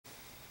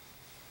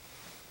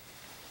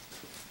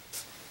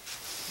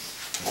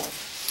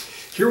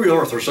Here we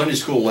are with our Sunday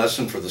school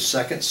lesson for the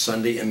second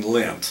Sunday in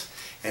Lent.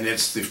 And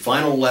it's the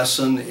final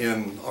lesson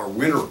in our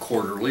winter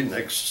quarterly.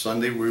 Next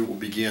Sunday we will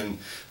begin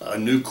a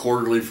new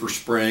quarterly for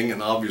spring,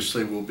 and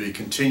obviously we'll be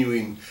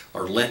continuing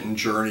our Lenten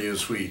journey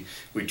as we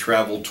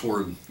travel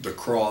toward the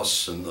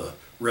cross and the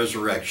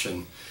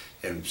resurrection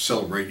and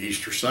celebrate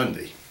Easter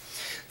Sunday.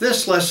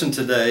 This lesson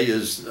today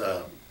is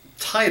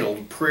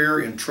titled Prayer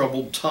in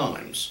Troubled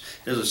Times.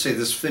 As I say,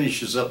 this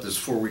finishes up this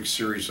 4-week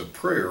series of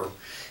prayer,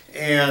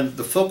 and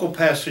the focal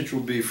passage will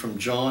be from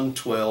John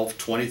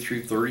 12:20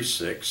 through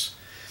 36.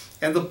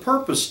 And the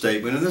purpose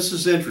statement, and this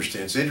is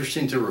interesting, it's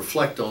interesting to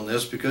reflect on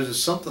this because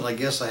it's something I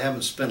guess I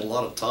haven't spent a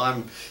lot of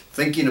time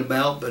thinking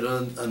about, but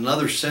in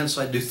another sense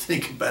I do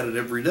think about it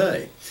every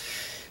day.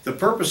 The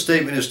purpose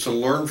statement is to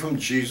learn from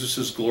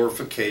Jesus'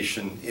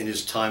 glorification in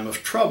his time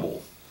of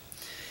trouble.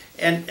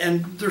 And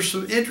there's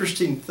some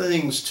interesting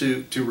things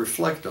to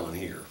reflect on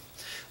here.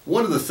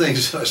 One of the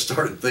things that I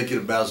started thinking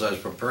about as I was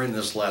preparing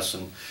this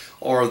lesson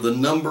are the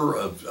number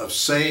of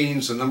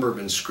sayings, the number of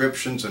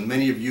inscriptions, and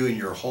many of you in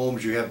your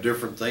homes, you have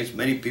different things.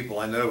 Many people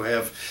I know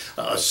have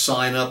a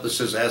sign up that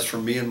says, "As for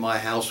me and my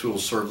house, we will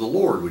serve the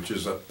Lord," which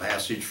is a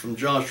passage from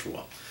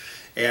Joshua.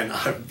 And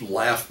I've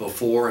laughed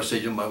before. I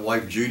said, my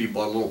wife Judy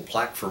bought a little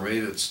plaque for me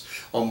that's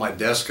on my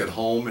desk at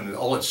home, and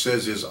all it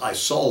says is, "I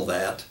saw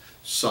that,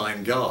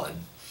 sign God."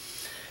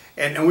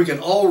 And we can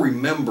all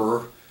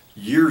remember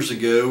years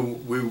ago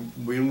when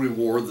we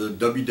wore the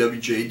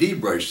WWJD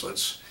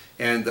bracelets.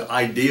 And the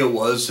idea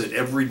was that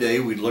every day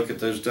we'd look at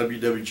those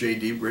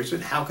WWJD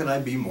bracelets, how can I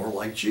be more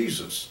like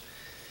Jesus?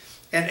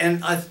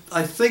 And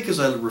I think as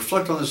I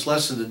reflect on this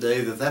lesson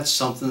today that that's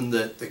something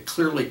that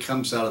clearly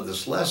comes out of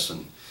this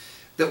lesson,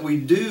 that we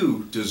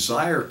do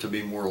desire to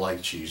be more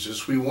like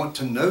Jesus. We want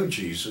to know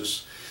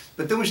Jesus,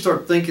 but then we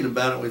start thinking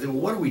about it and we think,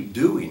 well, what are we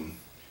doing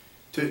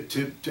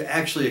to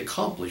actually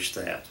accomplish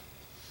that?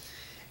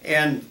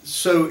 And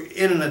so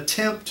in an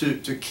attempt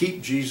to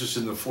keep Jesus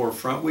in the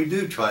forefront, we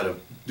do try to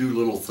do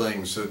little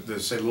things,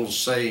 that say little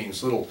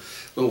sayings, little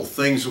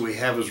things that we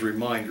have as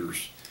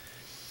reminders.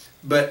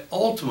 But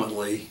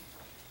ultimately,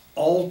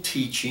 all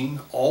teaching,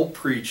 all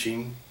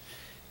preaching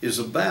is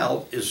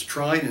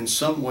trying in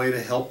some way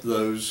to help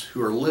those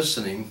who are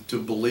listening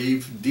to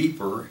believe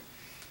deeper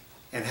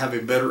and have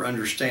a better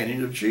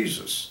understanding of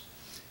Jesus.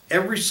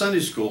 Every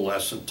Sunday school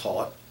lesson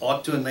taught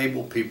ought to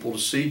enable people to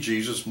see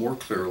Jesus more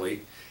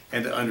clearly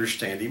and to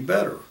understand him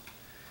better.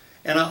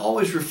 And I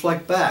always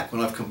reflect back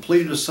when I've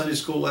completed a Sunday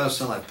school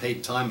lesson, I've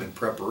paid time in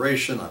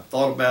preparation, I've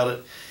thought about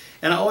it,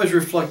 and I always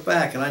reflect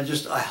back and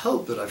I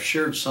hope that I've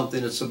shared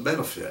something that's a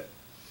benefit.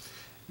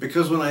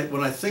 Because when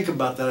I think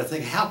about that, I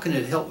think, how can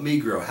it help me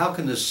grow? How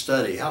can this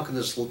study, how can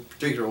this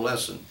particular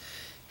lesson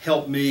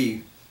help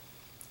me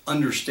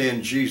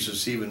understand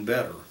Jesus even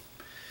better?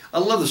 I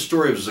love the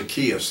story of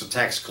Zacchaeus, the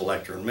tax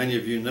collector, and many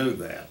of you know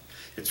that.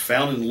 It's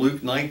found in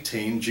Luke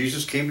 19.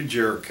 Jesus came to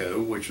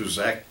Jericho, which was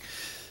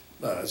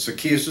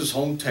Zacchaeus'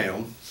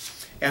 hometown,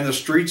 and the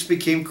streets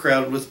became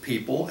crowded with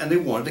people, and they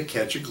wanted to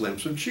catch a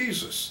glimpse of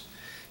Jesus.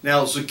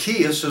 Now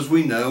Zacchaeus, as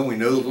we know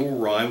the little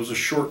rhyme, was a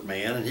short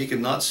man, and he could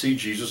not see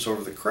Jesus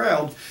over the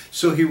crowd,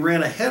 so he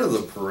ran ahead of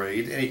the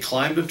parade, and he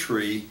climbed a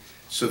tree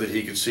so that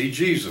he could see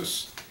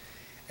Jesus.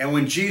 And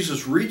when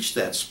Jesus reached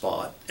that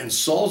spot and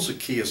saw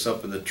Zacchaeus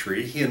up in the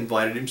tree, he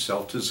invited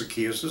himself to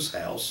Zacchaeus'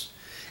 house.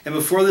 And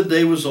before the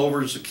day was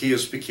over,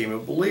 Zacchaeus became a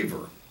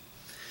believer.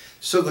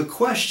 So the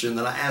question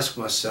that I ask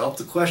myself,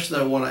 the question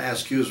that I want to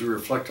ask you as we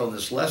reflect on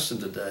this lesson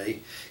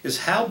today, is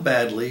how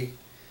badly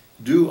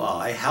do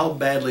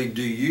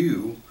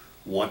you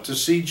want to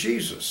see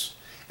Jesus?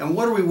 And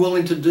what are we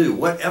willing to do?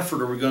 What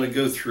effort are we going to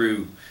go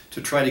through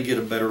to try to get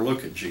a better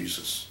look at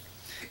Jesus?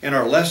 In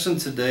our lesson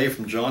today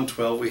from John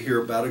 12, we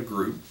hear about a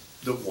group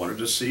that wanted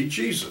to see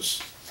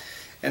Jesus.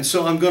 And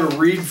so I'm going to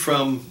read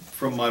from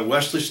my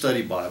Wesley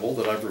Study Bible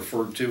that I've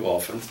referred to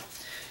often.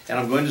 And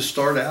I'm going to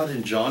start out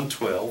in John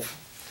 12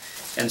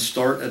 and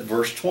start at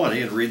verse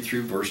 20 and read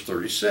through verse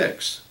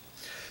 36.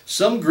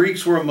 Some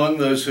Greeks were among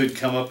those who had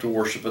come up to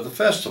worship at the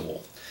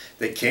festival.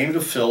 They came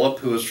to Philip,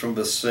 who was from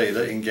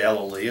Bethsaida in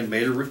Galilee, and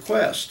made a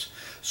request.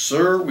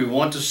 "Sir, we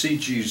want to see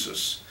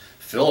Jesus."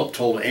 Philip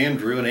told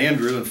Andrew, and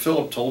Andrew and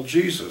Philip told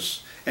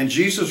Jesus. And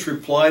Jesus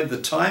replied, "The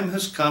time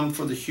has come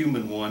for the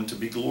human one to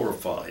be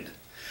glorified.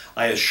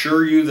 I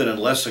assure you that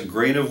unless a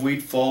grain of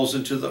wheat falls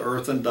into the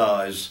earth and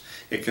dies,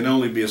 it can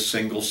only be a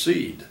single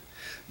seed.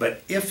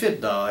 But if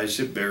it dies,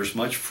 it bears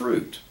much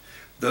fruit.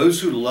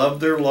 Those who love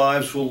their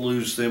lives will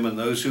lose them, and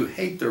those who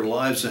hate their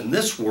lives in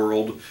this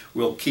world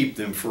will keep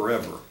them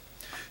forever.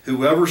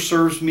 Whoever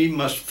serves me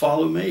must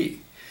follow me.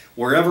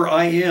 Wherever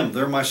I am,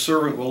 there my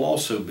servant will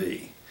also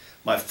be.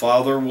 My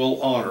Father will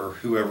honor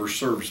whoever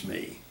serves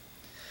me.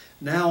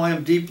 Now I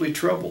am deeply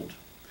troubled.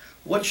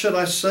 What should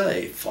I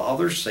say?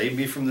 Father, save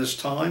me from this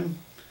time?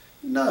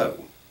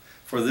 No,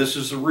 for this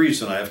is the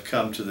reason I have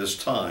come to this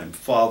time.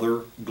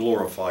 Father,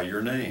 glorify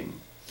your name."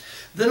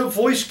 Then a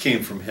voice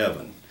came from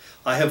heaven.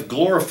 "I have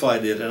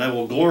glorified it, and I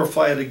will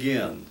glorify it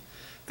again."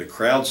 The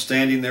crowd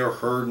standing there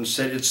heard and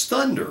said, "It's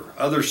thunder."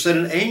 Others said,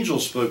 "An angel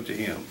spoke to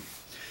him."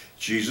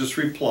 Jesus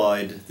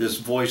replied, "This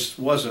voice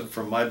wasn't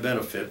for my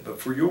benefit,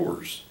 but for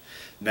yours.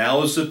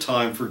 Now is the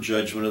time for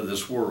judgment of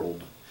this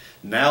world.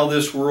 Now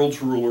this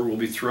world's ruler will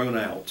be thrown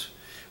out.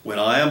 When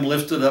I am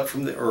lifted up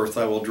from the earth,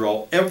 I will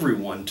draw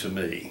everyone to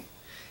me."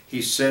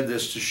 He said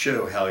this to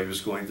show how he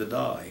was going to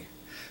die.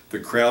 The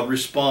crowd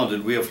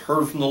responded, "We have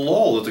heard from the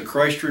law that the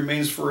Christ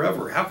remains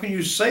forever. How can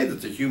you say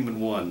that the human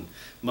one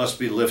must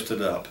be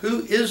lifted up?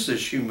 Who is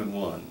this human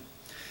one?"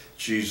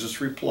 Jesus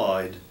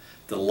replied,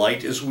 "The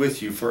light is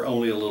with you for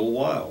only a little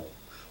while.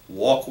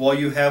 Walk while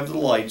you have the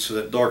light so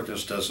that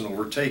darkness doesn't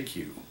overtake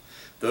you.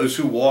 Those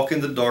who walk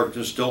in the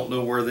darkness don't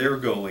know where they're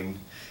going.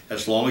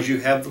 As long as you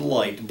have the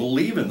light,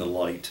 believe in the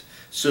light,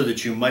 so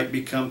that you might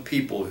become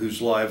people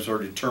whose lives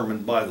are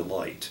determined by the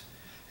light."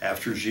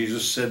 After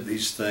Jesus said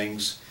these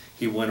things,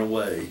 he went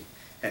away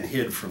and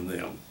hid from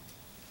them.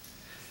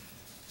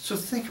 So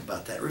think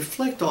about that.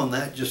 Reflect on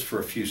that just for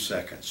a few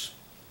seconds.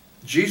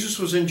 Jesus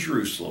was in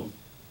Jerusalem.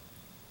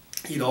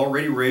 He'd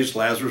already raised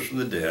Lazarus from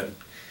the dead,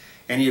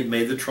 and he had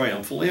made the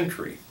triumphal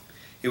entry.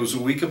 It was a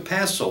week of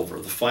Passover,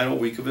 the final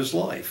week of his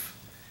life.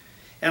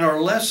 And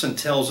our lesson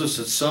tells us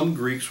that some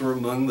Greeks were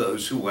among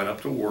those who went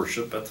up to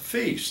worship at the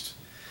feast.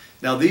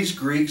 Now these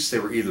Greeks, they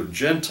were either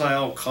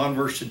Gentile,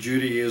 converts to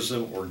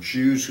Judaism, or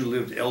Jews who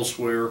lived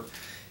elsewhere,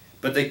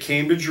 but they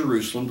came to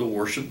Jerusalem to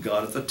worship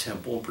God at the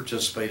temple and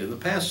participate in the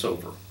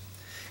Passover.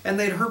 And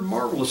they'd heard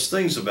marvelous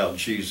things about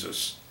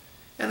Jesus,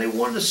 and they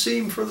wanted to see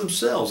him for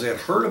themselves. They had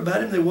heard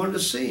about him, they wanted to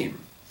see him.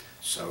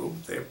 So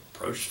they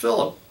approached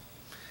Philip,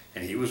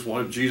 and he was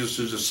one of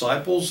Jesus'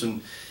 disciples,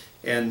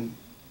 and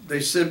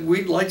they said,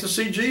 "We'd like to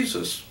see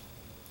Jesus."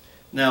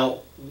 Now,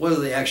 whether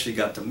they actually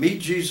got to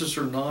meet Jesus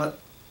or not,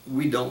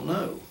 we don't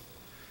know.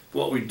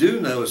 What we do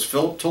know is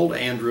Philip told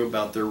Andrew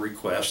about their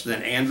request, and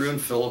then Andrew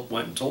and Philip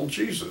went and told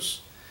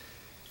Jesus.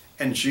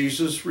 And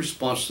Jesus'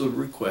 response to the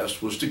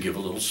request was to give a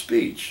little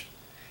speech.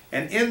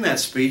 And in that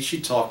speech,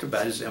 he talked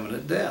about his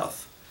imminent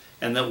death,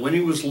 and that when he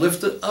was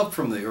lifted up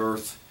from the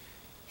earth,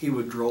 he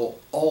would draw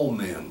all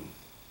men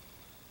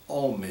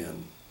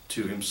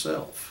to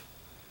himself.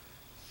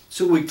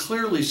 So we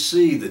clearly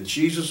see that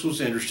Jesus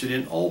was interested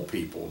in all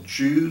people,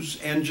 Jews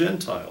and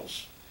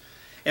Gentiles.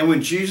 And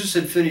when Jesus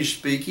had finished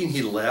speaking,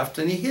 he left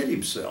and he hid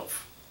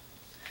himself.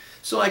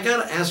 So I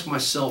got to ask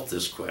myself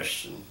this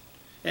question,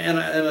 and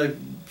I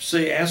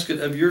say ask it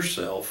of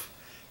yourself.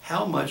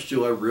 How much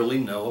do I really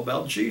know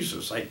about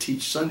Jesus? I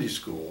teach Sunday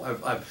school.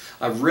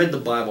 I've read the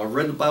Bible. I've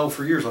read the Bible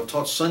for years. I've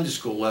taught Sunday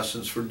school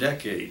lessons for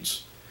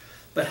decades.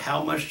 But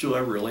how much do I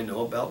really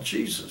know about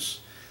Jesus?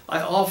 I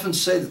often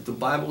say that the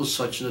Bible is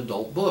such an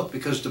adult book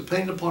because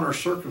depending upon our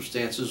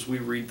circumstances, we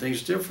read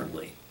things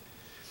differently.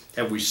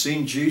 Have we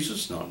seen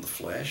Jesus? Not in the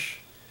flesh.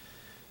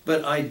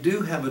 But I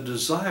do have a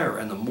desire,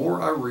 and the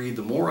more I read,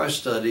 the more I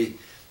study,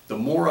 the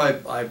more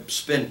I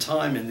spend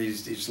time in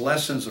these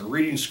lessons and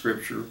reading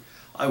Scripture,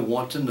 I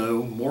want to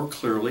know more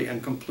clearly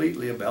and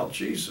completely about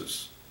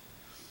Jesus.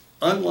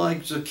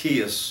 Unlike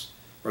Zacchaeus,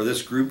 or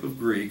this group of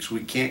Greeks,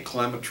 we can't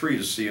climb a tree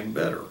to see him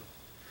better.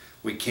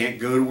 We can't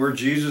go to where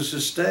Jesus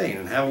is staying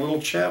and have a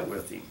little chat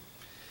with him.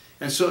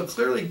 And so it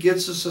clearly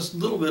gets us a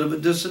little bit of a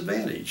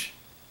disadvantage.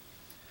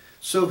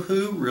 So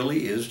who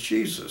really is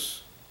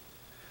Jesus?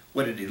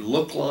 What did he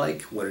look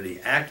like? What did he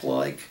act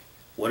like?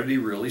 What did he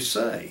really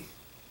say?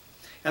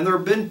 And there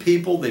have been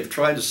people, they've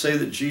tried to say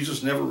that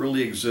Jesus never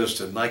really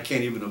existed, and I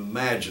can't even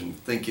imagine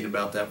thinking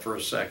about that for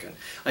a second.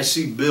 I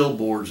see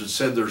billboards that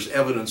said there's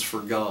evidence for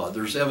God,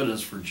 there's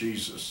evidence for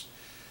Jesus.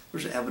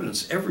 There's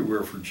evidence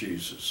everywhere for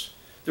Jesus.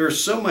 There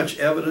is so much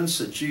evidence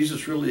that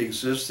Jesus really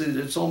existed,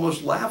 it's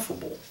almost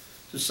laughable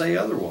to say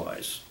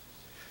otherwise.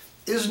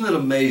 Isn't it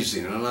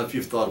amazing, and I don't know if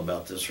you've thought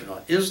about this or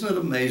not, isn't it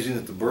amazing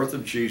that the birth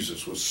of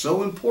Jesus was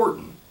so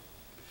important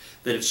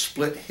that it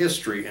split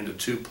history into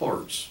two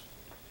parts,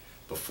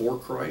 before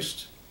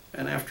Christ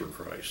and after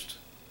Christ?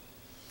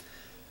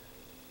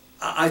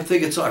 I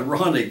think it's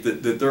ironic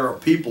that there are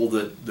people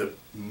that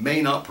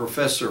may not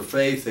profess their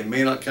faith, they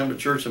may not come to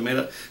church,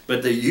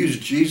 but they use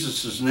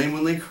Jesus' name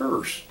when they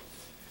curse.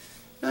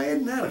 Now,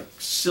 isn't that a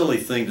silly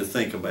thing to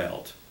think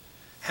about?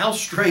 How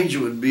strange it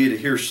would be to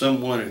hear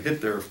someone who hit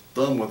their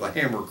thumb with a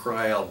hammer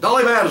cry out,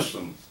 "Dolly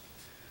Madison!"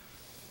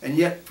 And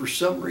yet, for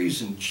some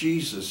reason,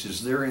 Jesus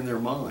is there in their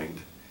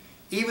mind.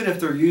 Even if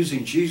they're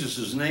using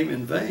Jesus' name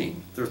in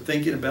vain, they're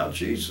thinking about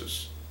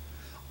Jesus.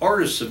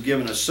 Artists have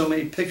given us so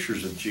many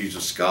pictures of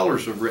Jesus.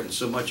 Scholars have written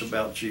so much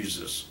about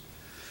Jesus.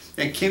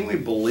 And can we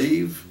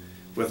believe,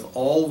 with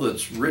all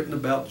that's written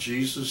about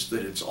Jesus,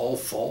 that it's all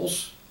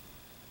false?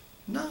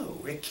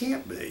 No, it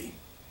can't be.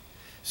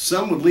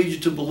 Some would lead you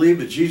to believe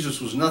that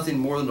Jesus was nothing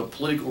more than a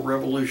political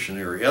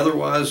revolutionary.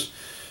 Otherwise,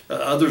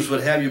 others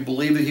would have you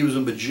believe that he was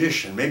a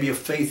magician, maybe a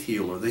faith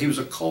healer, that he was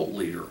a cult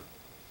leader.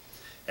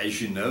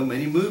 As you know,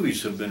 many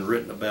movies have been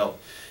written about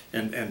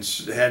and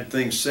had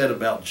things said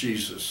about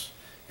Jesus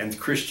and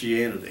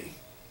Christianity.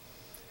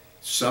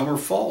 Some are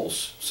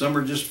false. Some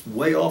are just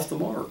way off the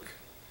mark.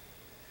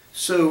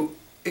 So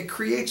it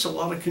creates a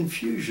lot of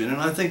confusion,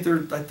 and I think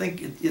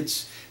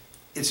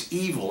it's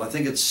evil. I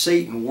think it's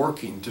Satan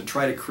working to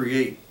try to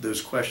create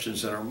those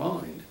questions in our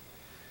mind.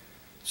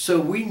 So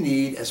we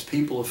need, as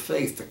people of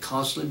faith, to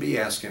constantly be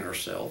asking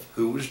ourselves,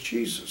 who was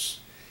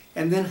Jesus?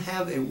 And then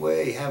have a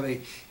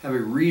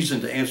reason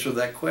to answer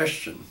that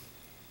question.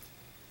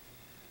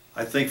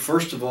 I think,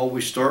 first of all, we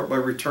start by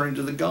returning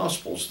to the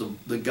Gospels.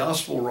 The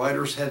Gospel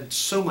writers had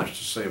so much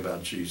to say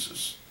about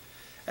Jesus.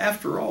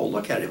 After all,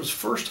 look at it. It was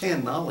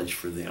firsthand knowledge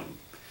for them.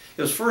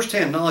 It was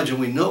firsthand knowledge, and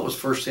we know it was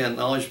firsthand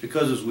knowledge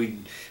because as we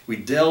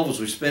delve,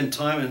 as we spend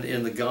time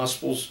in the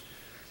Gospels,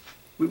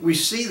 we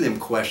see them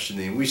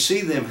questioning. We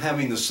see them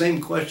having the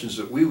same questions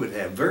that we would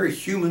have, very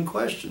human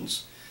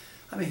questions.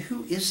 I mean,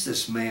 who is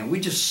this man? We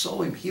just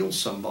saw him heal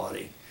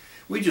somebody.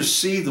 We just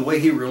see the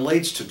way he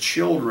relates to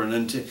children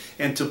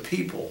and to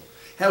people,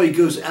 how he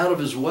goes out of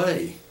his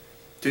way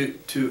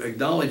to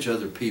acknowledge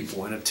other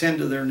people and attend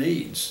to their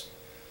needs.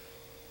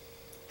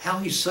 How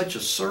he's such a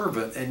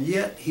servant, and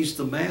yet he's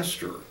the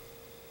master.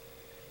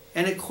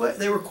 And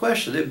they were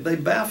questioned. They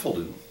baffled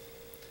him.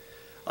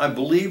 I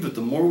believe that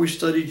the more we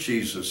study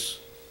Jesus,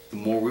 the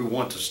more we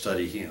want to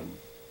study him.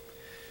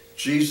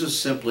 Jesus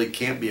simply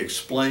can't be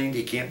explained.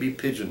 He can't be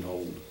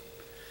pigeonholed.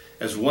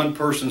 As one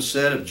person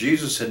said, if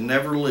Jesus had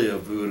never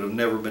lived, we would have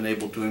never been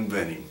able to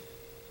invent him.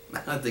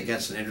 I think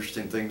that's an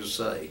interesting thing to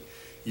say.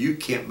 You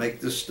can't make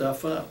this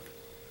stuff up.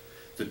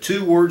 The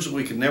two words that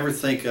we could never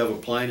think of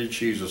applying to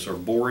Jesus are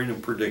boring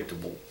and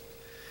predictable.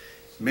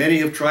 Many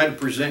have tried to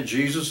present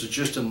Jesus as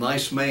just a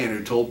nice man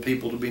who told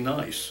people to be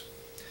nice.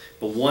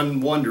 But one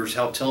wonders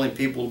how telling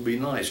people to be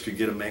nice could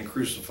get a man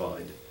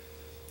crucified.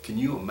 Can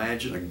you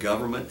imagine a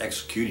government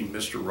executing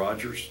Mr.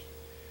 Rogers?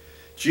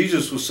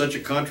 Jesus was such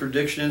a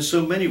contradiction in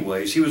so many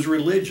ways. He was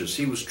religious.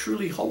 He was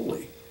truly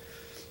holy.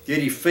 Yet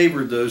he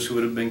favored those who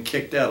would have been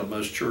kicked out of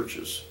most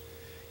churches.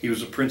 He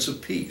was a Prince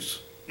of Peace.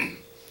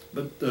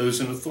 But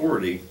those in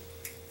authority,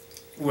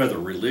 whether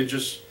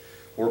religious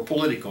or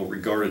political,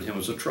 regarded him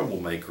as a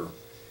troublemaker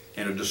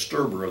and a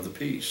disturber of the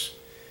peace.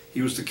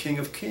 He was the King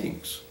of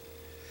Kings.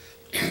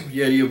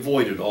 Yet he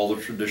avoided all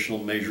the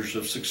traditional measures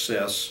of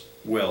success,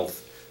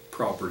 wealth,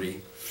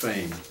 property,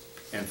 fame,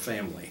 and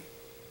family.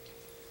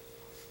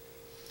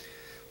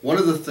 One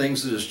of the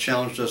things that has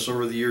challenged us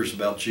over the years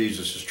about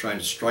Jesus is trying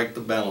to strike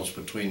the balance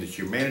between the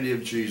humanity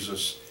of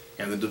Jesus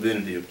and the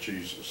divinity of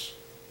Jesus.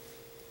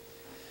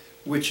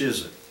 Which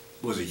is it?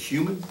 Was he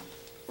human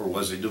or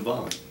was he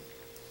divine?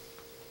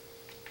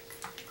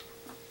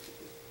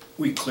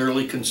 We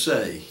clearly can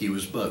say he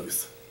was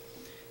both.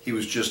 He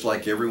was just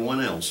like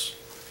everyone else,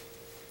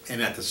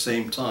 and at the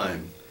same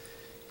time,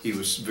 he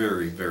was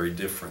very, very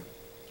different.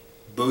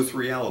 Both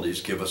realities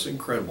give us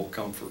incredible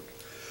comfort.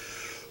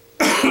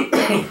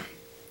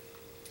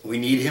 We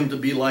need him to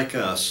be like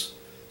us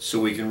so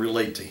we can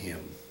relate to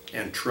him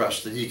and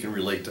trust that he can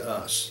relate to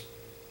us.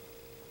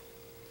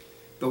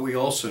 But we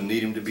also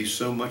need him to be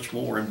so much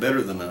more and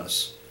better than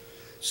us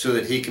so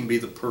that he can be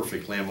the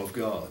perfect Lamb of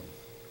God.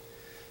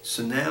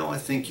 So now I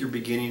think you're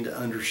beginning to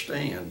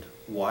understand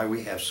why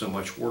we have so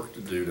much work to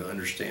do to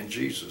understand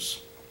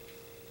Jesus.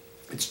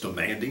 It's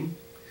demanding,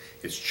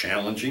 it's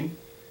challenging,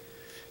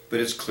 but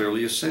it's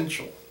clearly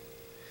essential.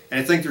 And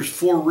I think there's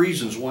 4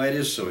 reasons why it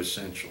is so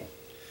essential.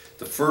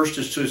 The first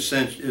is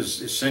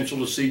essential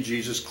to see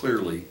Jesus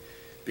clearly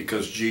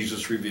because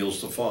Jesus reveals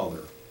the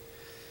Father.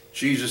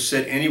 Jesus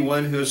said,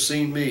 anyone who has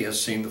seen me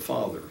has seen the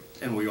Father,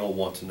 and we all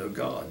want to know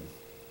God.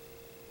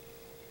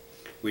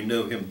 We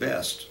know him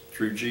best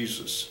through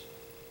Jesus.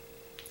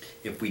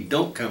 If we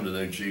don't come to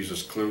know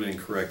Jesus clearly and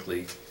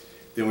correctly,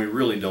 then we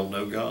really don't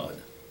know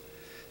God.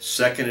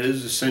 Second, it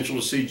is essential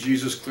to see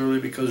Jesus clearly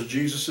because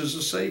Jesus is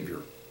the Savior.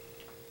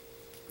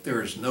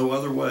 There is no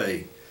other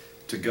way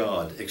to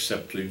God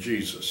except through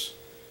Jesus.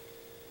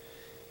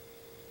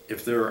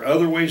 If there are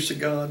other ways to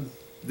God,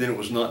 then it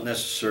was not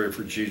necessary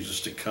for Jesus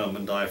to come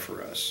and die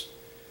for us.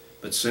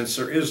 But since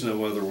there is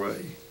no other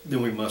way,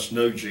 then we must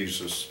know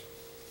Jesus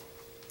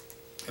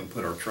and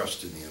put our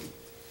trust in him.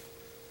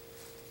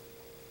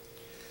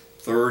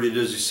 Third, it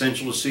is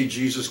essential to see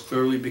Jesus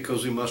clearly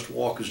because we must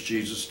walk as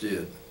Jesus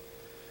did.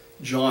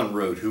 John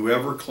wrote,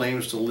 whoever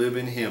claims to live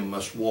in him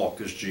must walk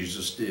as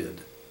Jesus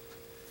did.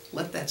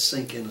 Let that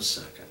sink in a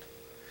second.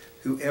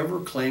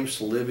 Whoever claims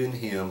to live in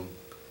him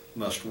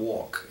must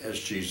walk as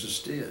Jesus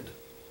did.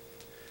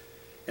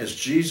 As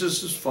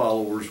Jesus'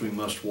 followers, we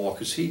must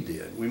walk as he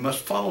did. We must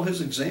follow his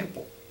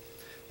example.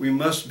 We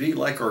must be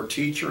like our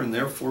teacher and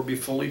therefore be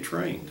fully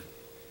trained.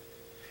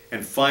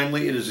 And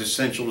finally, it is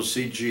essential to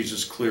see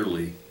Jesus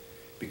clearly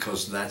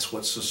because that's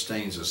what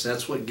sustains us.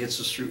 That's what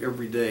gets us through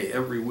every day,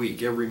 every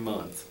week, every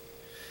month.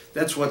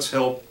 That's what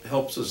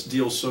helps us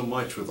deal so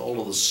much with all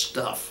of the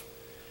stuff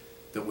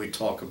that we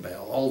talk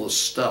about, all the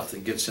stuff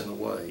that gets in the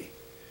way.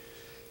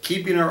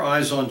 Keeping our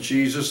eyes on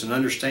Jesus and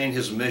understanding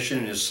his mission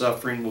and his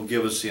suffering will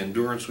give us the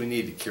endurance we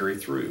need to carry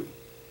through.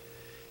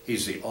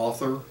 He's the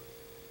author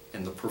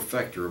and the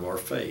perfecter of our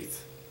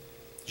faith.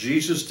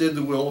 Jesus did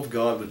the will of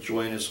God with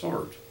joy in his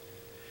heart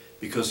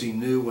because he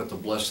knew what the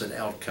blessed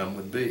outcome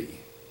would be.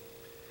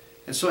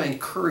 And so I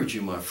encourage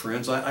you, my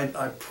friends,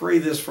 I pray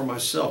this for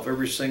myself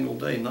every single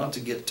day, not to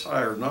get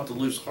tired, not to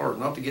lose heart,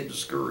 not to get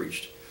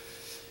discouraged.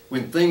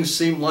 When things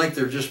seem like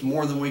they're just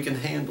more than we can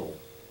handle,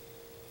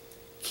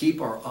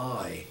 Keep our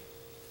eye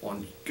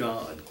on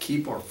God.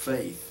 Keep our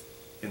faith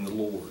in the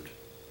Lord.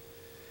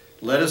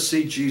 Let us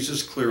see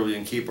Jesus clearly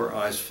and keep our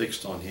eyes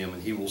fixed on Him,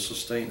 and He will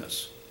sustain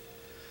us.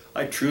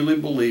 I truly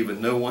believe that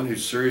no one who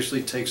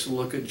seriously takes a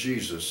look at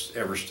Jesus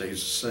ever stays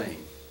the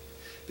same,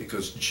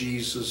 because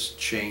Jesus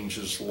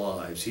changes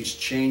lives. He's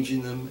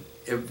changing them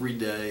every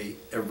day,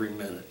 every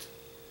minute.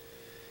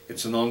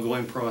 It's an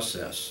ongoing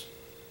process.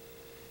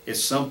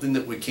 It's something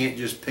that we can't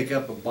just pick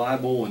up a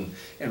Bible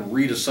and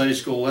read a Sunday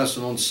school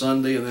lesson on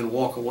Sunday and then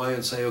walk away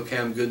and say, okay,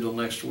 I'm good till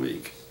next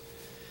week.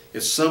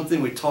 It's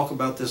something, we talk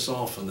about this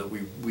often, that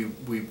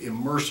we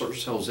immerse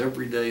ourselves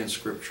every day in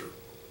Scripture.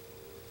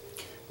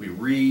 We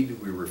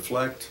read, we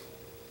reflect.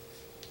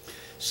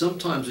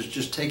 Sometimes it's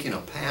just taking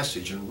a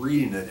passage and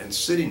reading it and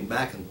sitting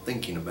back and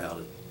thinking about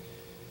it.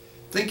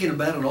 Thinking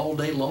about it all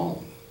day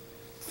long.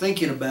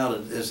 Thinking about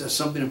it as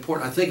something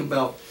important. I think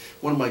about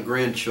one of my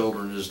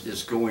grandchildren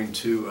is going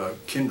to a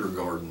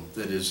kindergarten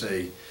that is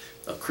a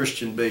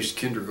Christian-based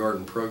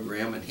kindergarten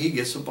program, and he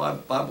gets a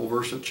Bible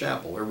verse at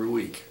chapel every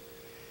week.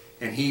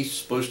 And he's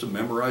supposed to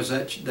memorize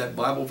that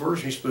Bible verse,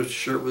 and he's supposed to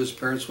share it with his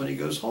parents when he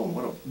goes home.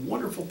 What a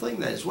wonderful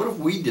thing that is. What if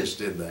we just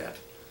did that?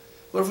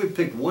 What if we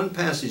picked one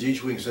passage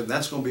each week and said,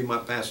 that's going to be my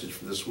passage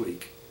for this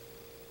week?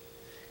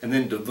 And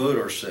then devote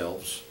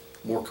ourselves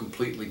more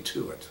completely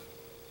to it.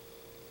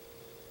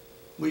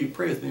 Will you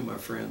pray with me, my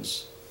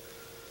friends?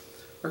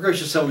 Our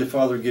gracious Heavenly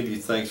Father, we give you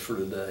thanks for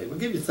today. We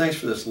give you thanks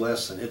for this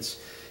lesson.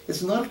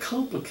 It's not a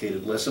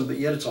complicated lesson, but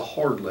yet it's a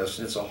hard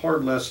lesson. It's a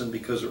hard lesson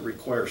because it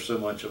requires so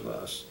much of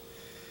us.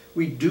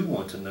 We do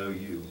want to know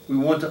you. We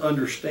want to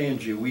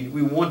understand you.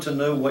 We want to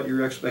know what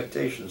your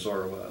expectations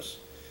are of us.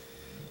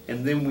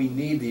 And then we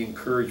need the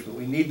encouragement.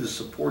 We need the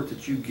support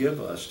that you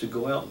give us to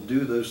go out and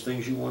do those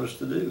things you want us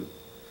to do.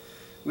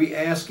 We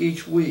ask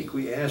each week,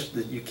 we ask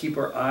that you keep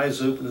our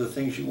eyes open to the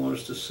things you want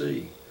us to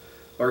see,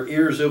 our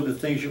ears open to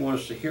things you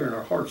want us to hear, and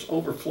our hearts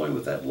overflowing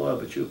with that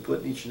love that you have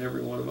put in each and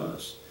every one of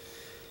us.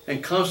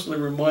 And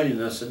constantly reminding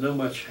us that no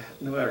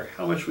matter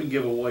how much we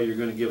give away, you're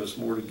going to give us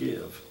more to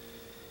give.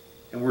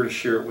 And we're to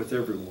share it with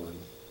everyone,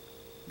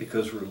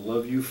 because we're to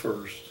love you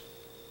first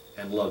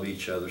and love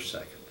each other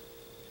second.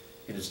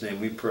 In His name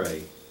we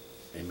pray.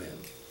 Amen.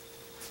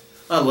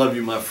 I love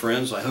you, my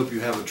friends. I hope you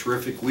have a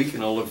terrific week,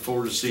 and I'll look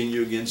forward to seeing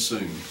you again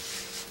soon.